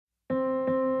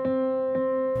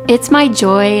It's my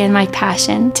joy and my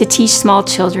passion to teach small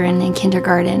children in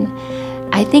kindergarten.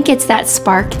 I think it's that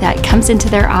spark that comes into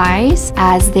their eyes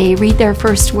as they read their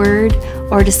first word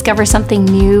or discover something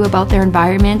new about their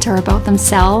environment or about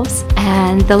themselves.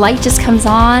 And the light just comes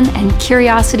on and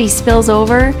curiosity spills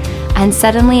over, and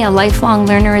suddenly a lifelong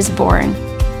learner is born.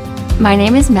 My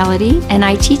name is Melody, and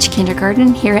I teach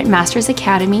kindergarten here at Masters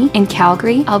Academy in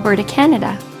Calgary, Alberta,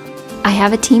 Canada. I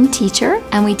have a team teacher,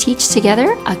 and we teach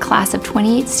together a class of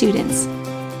 28 students.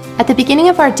 At the beginning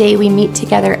of our day, we meet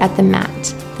together at the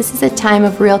mat. This is a time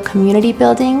of real community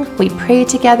building. We pray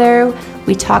together,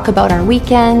 we talk about our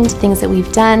weekend, things that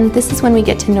we've done. This is when we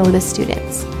get to know the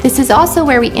students. This is also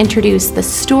where we introduce the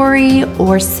story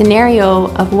or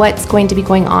scenario of what's going to be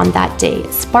going on that day.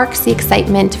 It sparks the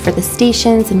excitement for the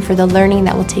stations and for the learning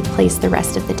that will take place the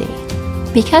rest of the day.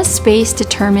 Because space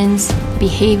determines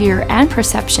behavior and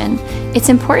perception, it's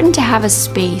important to have a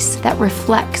space that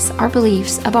reflects our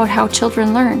beliefs about how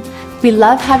children learn. We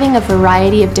love having a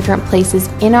variety of different places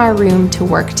in our room to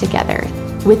work together.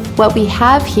 With what we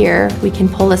have here, we can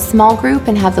pull a small group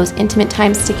and have those intimate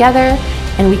times together,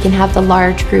 and we can have the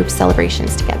large group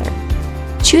celebrations together.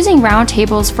 Choosing round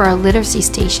tables for our literacy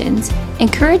stations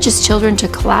encourages children to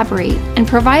collaborate and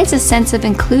provides a sense of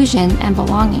inclusion and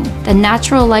belonging. The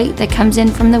natural light that comes in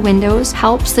from the windows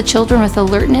helps the children with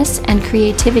alertness and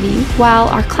creativity, while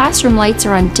our classroom lights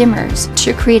are on dimmers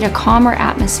to create a calmer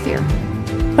atmosphere.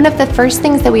 One of the first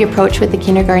things that we approach with the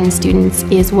kindergarten students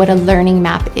is what a learning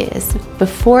map is.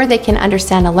 Before they can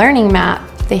understand a learning map,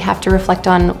 they have to reflect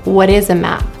on what is a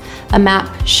map. A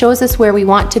map shows us where we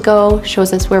want to go,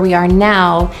 shows us where we are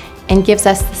now, and gives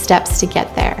us the steps to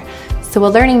get there. So a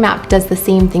learning map does the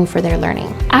same thing for their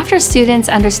learning. After students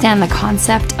understand the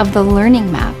concept of the learning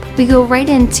map, we go right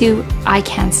into I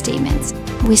can statements.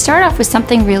 We start off with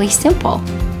something really simple.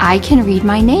 I can read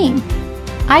my name.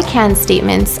 I can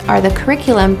statements are the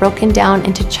curriculum broken down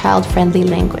into child-friendly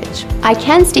language. I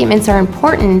can statements are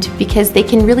important because they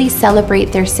can really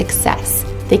celebrate their success.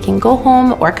 They can go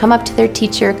home or come up to their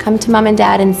teacher, come to mom and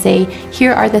dad and say,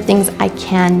 here are the things I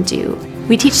can do.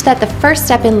 We teach that the first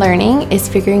step in learning is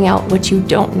figuring out what you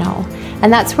don't know.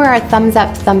 And that's where our thumbs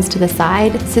up, thumbs to the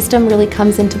side system really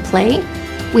comes into play.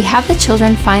 We have the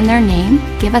children find their name,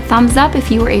 give a thumbs up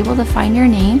if you were able to find your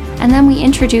name, and then we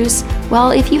introduce,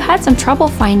 well, if you had some trouble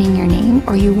finding your name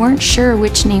or you weren't sure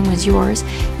which name was yours,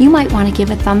 you might want to give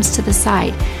a thumbs to the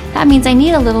side. That means I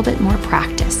need a little bit more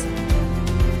practice.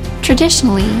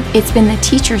 Traditionally, it's been the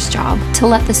teacher's job to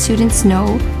let the students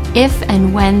know if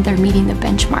and when they're meeting the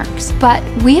benchmarks. But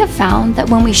we have found that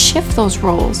when we shift those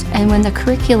roles and when the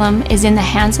curriculum is in the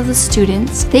hands of the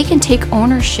students, they can take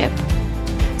ownership.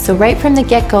 So right from the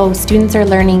get-go, students are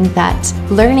learning that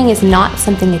learning is not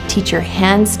something a teacher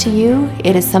hands to you,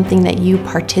 it is something that you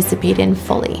participate in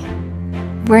fully.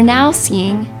 We're now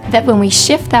seeing that when we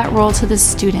shift that role to the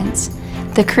students,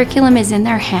 the curriculum is in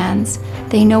their hands,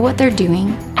 they know what they're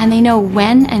doing, and they know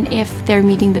when and if they're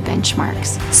meeting the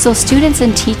benchmarks. So students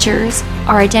and teachers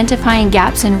are identifying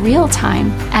gaps in real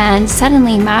time, and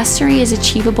suddenly mastery is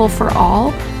achievable for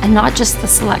all and not just the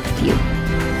select few.